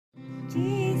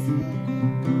Cheese.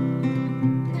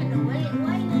 Why you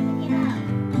want to get out?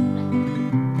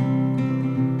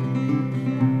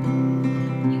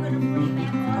 You gonna put it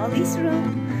back on? Olie's room.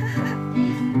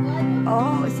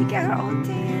 Oh, she got her own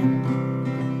tent.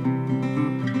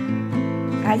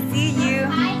 I see you.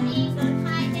 Don't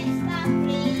hide that stuff,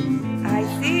 please. I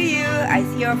see you. I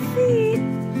see your feet.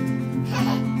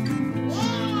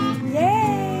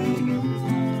 Yay.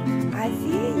 I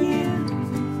see you.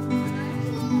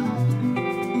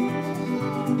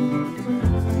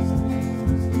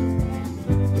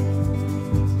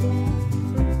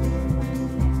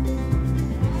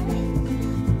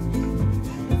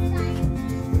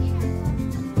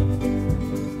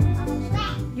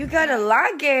 You got a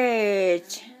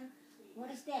luggage.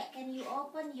 What is that? Can you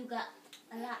open? You got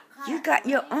a lot. You got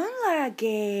your own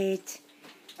luggage.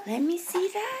 Let me see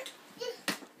that.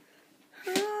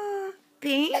 Oh,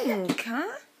 pink,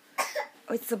 huh?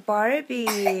 Oh, it's a Barbie.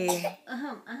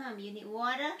 You need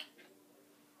water?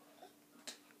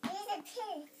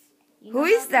 You Who know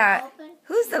is how to that? open?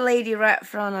 Who's the lady right in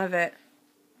front of it?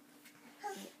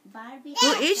 Barbie.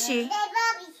 Who is she?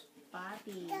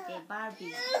 Barbie. They're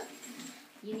Barbie.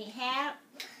 You need help?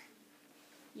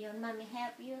 Your mommy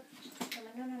help you?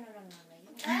 No.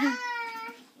 You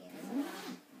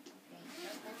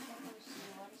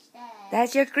what is that?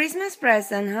 That's your Christmas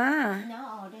present, huh?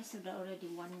 No, that's already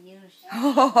 1 year.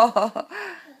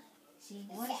 See,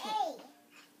 what is that?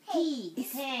 Tea.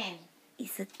 10.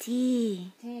 It's a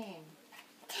tea. 10.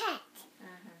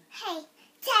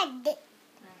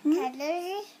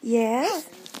 Yes?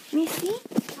 Let me see.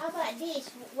 How about this?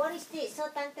 What is this? So,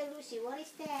 Tante Lucy, what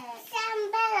is that?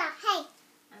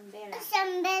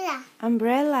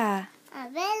 Umbrella.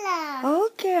 Umbrella.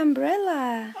 Okay,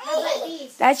 umbrella. How about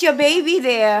this? That's your baby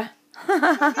there.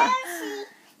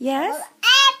 Yes?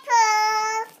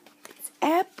 It's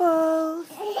apples.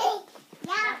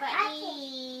 How about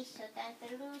this? So, Tante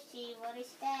Lucy, what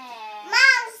is that?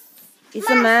 It's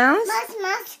a mouse?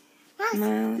 Mouse.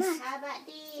 Mouse. How about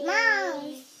this?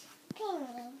 Mouse.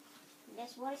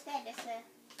 That's what is that? That's a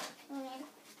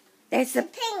That's a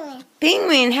Penguin.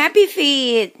 penguin. Happy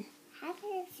feet.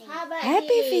 How about Happy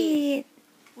this? feet.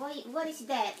 What is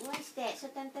that? What is that? So,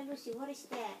 Tante Lucy, what is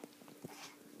that?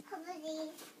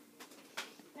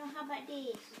 No, how about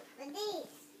this?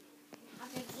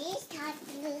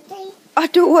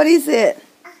 Otto, what is it?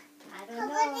 I don't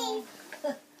know.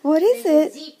 What is It's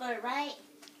it? a zipper, right?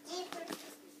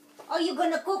 Oh, you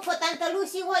gonna cook for Tante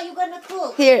Lucy? What you gonna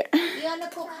cook? Here. You gonna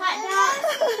cook hot dog?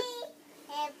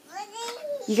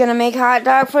 You gonna make hot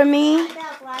dog for me? Hot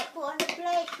dog, right? Put on the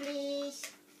plate,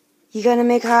 please. You gonna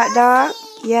make hot dog?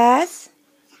 Yes?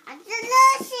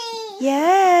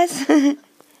 Yes. Let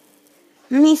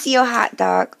me see your hot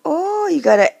dog. Oh, you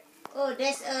got a Oh,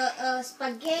 there's a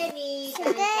spaghetti.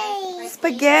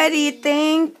 spaghetti.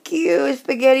 Thank you.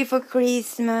 Spaghetti for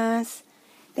Christmas.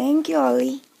 Thank you,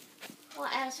 Olie. What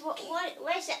else?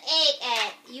 Where's the egg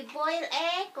at? You boil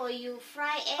egg or you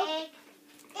fry egg?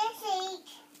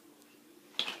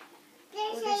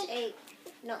 Oh, there's egg.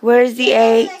 No. Where's the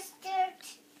egg?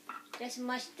 There's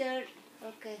mustard.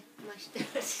 Okay, mustard.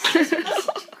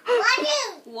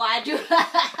 Wadu.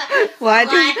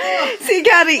 Wadu. She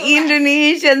got an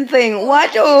Indonesian thing.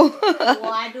 Wadu.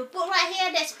 Wadu. Put right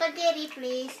here that spaghetti,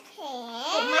 please.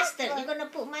 Put mustard. You're gonna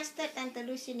put mustard. Tante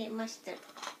Lucy need mustard.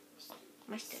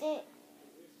 Mustard.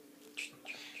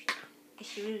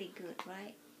 It's really good,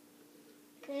 right?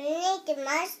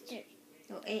 Mustard.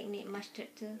 Your egg need mustard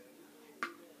too.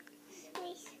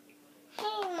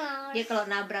 Hey, Mom. Dia kalau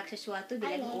nabrak sesuatu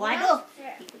bilang, waduh.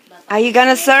 Are you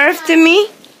gonna serve to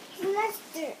me?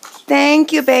 Mustard.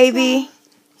 Thank you, baby.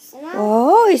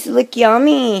 Oh, it look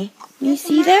yummy. You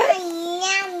see that?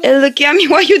 It look yummy.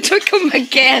 Why you took them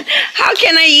again? How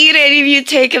can I eat it if you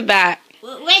take it back?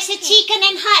 Where's the chicken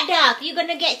and hot dog? You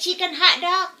gonna get chicken hot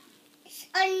dog?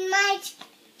 On my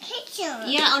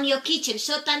kitchen. Yeah, on your kitchen.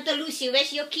 So, Tante Lucy,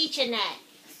 where's your kitchen at?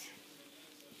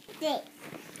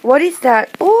 What is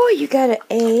that? Oh, you got an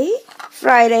egg,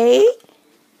 fried egg,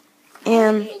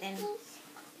 and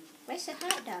Where's the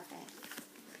hot dog at?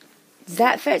 is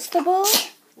that vegetable?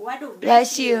 Waduh,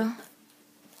 Bless you.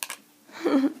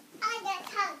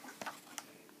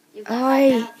 You got hot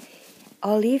Oi, dog.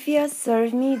 Olivia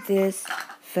served me this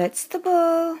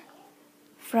vegetable,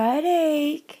 fried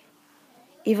egg.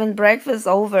 Even breakfast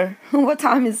over. What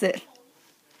time is it?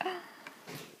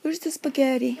 Where's the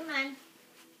spaghetti? Come on.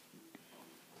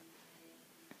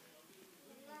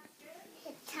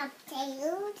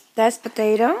 Potatoes. That's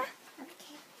potato.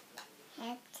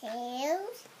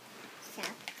 Potatoes.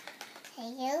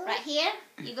 Potatoes. Right here,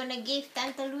 you're gonna give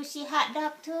Tante Lucy hot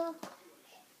dog too?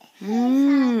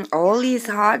 Olie's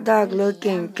hot dog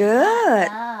looking good.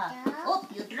 Oh,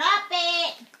 you drop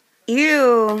it.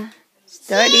 Ew.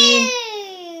 Dirty.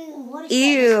 What is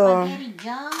Ew. that? The spaghetti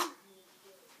jam?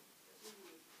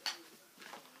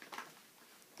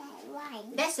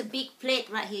 That's a big plate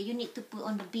right here. You need to put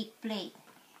on the big plate.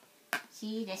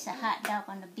 See, there's a hot dog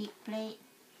on the big plate.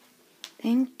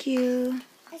 Thank you.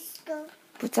 Let's go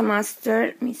Put some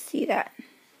mustard. Let me see that.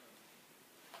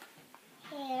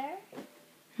 here.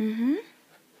 Mm-hmm.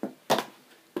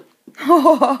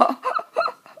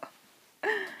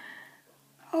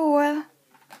 Oh, well.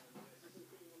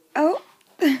 Oh.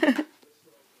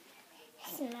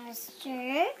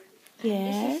 Mustard.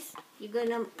 Yes. You're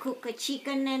gonna cook a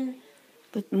chicken and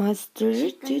Put mustard.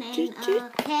 chicken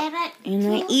and carrot.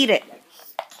 And I too. eat it.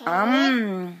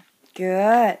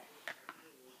 Good.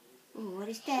 Ooh, what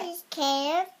is that? Here's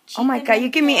carrot. Oh my Chicken God, you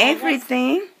and give me carrot.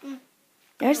 everything.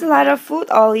 There's a lot of food,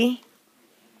 Ollie.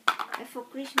 For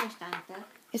Christmas, Tante.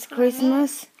 It's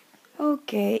Christmas.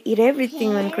 Okay, eat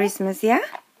everything on Christmas, yeah?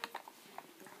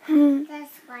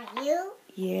 That's for you.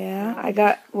 Yeah, I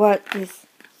got what? This.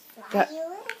 For Got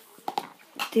you.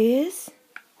 this.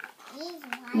 These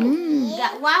You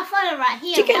got waffle right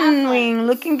here. Chicken waffle. wing,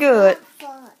 looking good.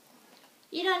 for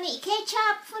You don't need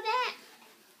ketchup for that.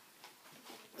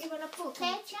 You're gonna put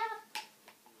ketchup.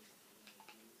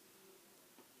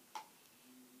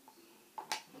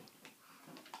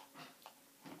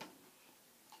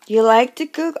 You like to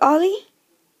cook, Ollie?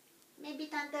 Maybe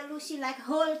Tante Lucy like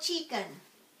whole chicken.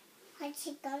 hot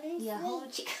chicken. Yeah, whole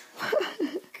chicken.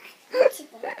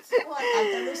 Chicken. What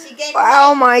Tante Lucy get?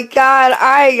 Oh my God,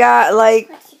 I got like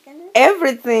Hot chicken.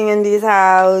 everything in this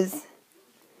house.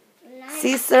 Nice.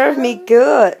 She served me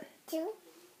good. Two.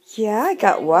 Yeah, I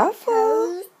got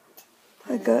waffle.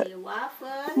 I got Your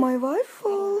waffle. my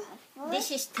waffle.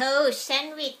 This is toast,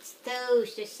 sandwich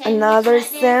toast. The sandwich Another right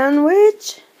there.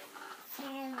 sandwich.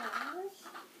 Sandwich.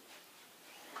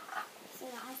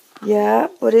 Yeah,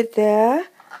 put it there.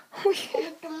 With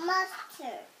the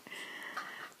mustard.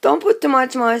 Don't put too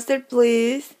much mustard,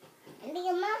 please. And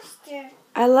the mustard.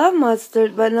 I love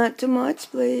mustard, but not too much,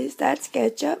 please. That's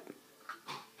ketchup.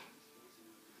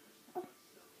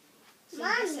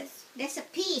 Mommy. There's a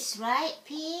piece, right?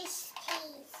 Piece.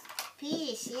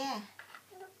 Piece, yeah.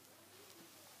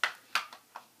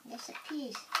 There's a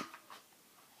piece.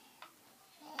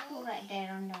 Put right there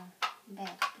on the bed,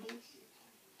 please.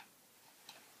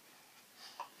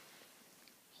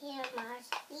 Here,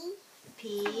 mustard.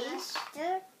 Piece.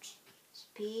 Mustard.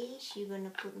 Piece. You're gonna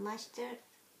put mustard.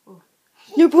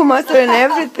 You put mustard in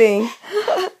everything.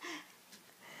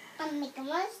 I'll make a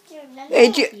mustard.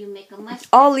 Hey, You make a mustard.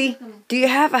 Ollie, do you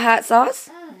have a hot sauce?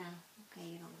 No. Okay,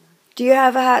 you don't know. Do you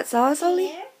have a hot sauce, Ollie?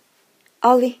 Here.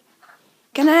 Ollie,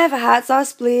 can I have a hot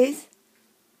sauce, please?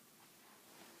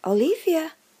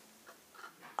 Olivia.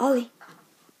 Ollie,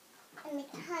 I'll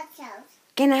make a hot sauce.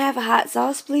 can I have a hot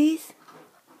sauce, please?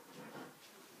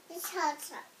 This hot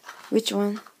sauce. Which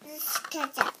one? This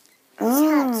ketchup. This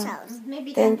hot Oh, sauce.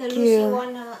 Maybe Thank Tante you. Lucy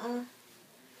wanna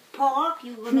pork.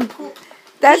 You're gonna cook.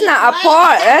 that's not a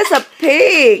pork. That's a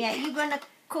pig. Yeah, you're gonna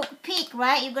cook pig,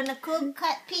 right? You're gonna cook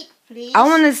cut pig, please. I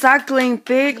want a suckling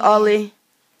pig, Ollie.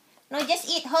 No, just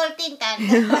eat whole thing, Tante.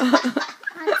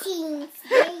 Hot cheese.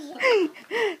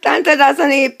 Tante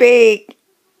doesn't eat pig.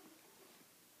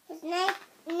 His neck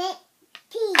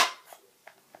pig.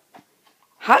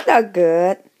 Hot dog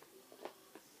good.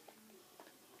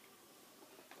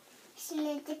 His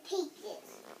neck the pig is.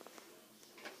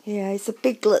 Yeah, it's a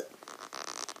piglet.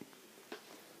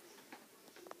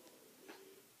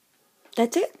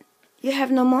 That's it? You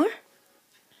have no more?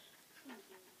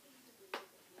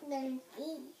 Then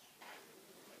pig.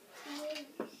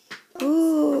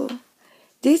 Ooh.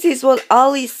 This is what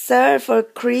Ollie served for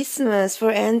Christmas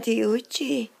for Auntie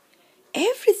Uchi.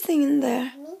 Everything in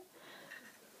there.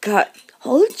 Got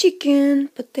whole chicken,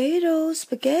 potatoes,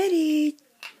 spaghetti,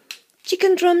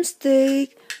 chicken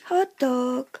drumstick, hot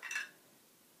dog.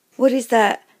 What is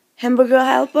that? Hamburger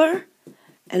helper?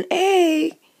 An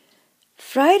egg,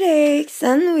 fried egg,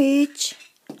 sandwich.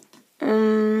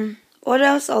 What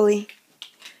else, Ollie?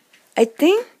 I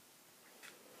think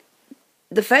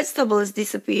the vegetables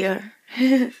disappear.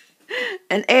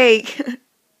 An egg.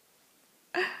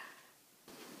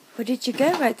 What did you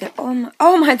get right there?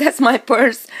 Oh my, that's my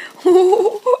purse.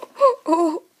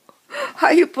 How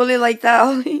you pull it like that,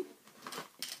 Ollie?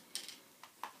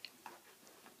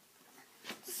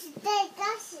 They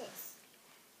glasses.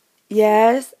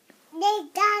 Yes. They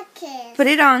glasses. Put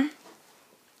it on.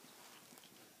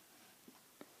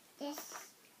 This.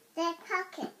 Their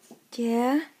pockets.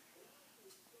 Yeah.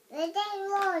 They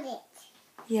roll it.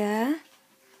 Yeah.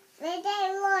 Where they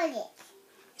roll it?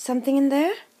 Something in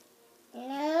there?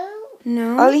 No.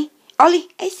 No. Olie, Olie,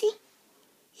 I see.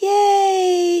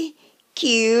 Yay!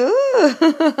 Cute.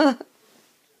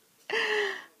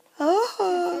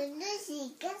 Oh.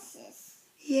 Lucy glasses.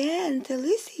 Yeah, and the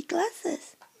Lucy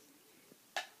glasses.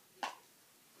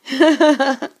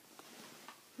 Yeah!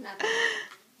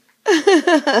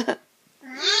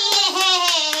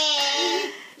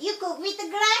 You cook with the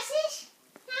glasses?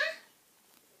 Huh?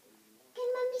 Can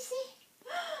mommy see?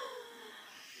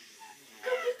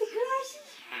 Cook with the glasses?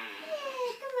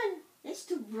 Yeah, come on. It's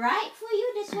too bright for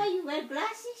you. That's why you wear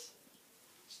glasses.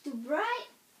 It's too bright.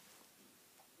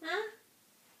 Huh?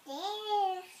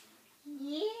 There.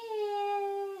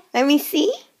 Yeah. Let me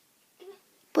see.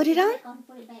 Put it on.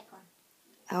 Put it back on.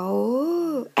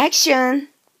 Oh, action.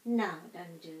 No,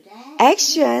 don't do that.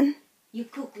 Action. You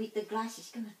cook with the glasses.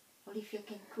 Come on. Olivia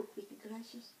can cook with the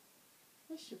glasses.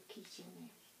 Where's your kitchen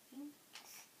there?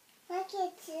 My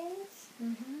kitchens.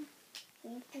 Mm-hmm.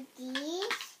 We put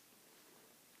these.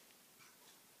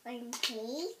 One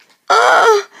plate.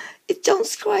 Oh, don't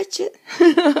scratch it.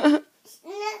 Not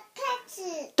touch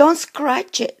it. Don't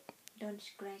scratch it. Don't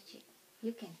scratch it.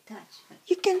 You can touch, but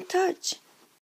You can touch.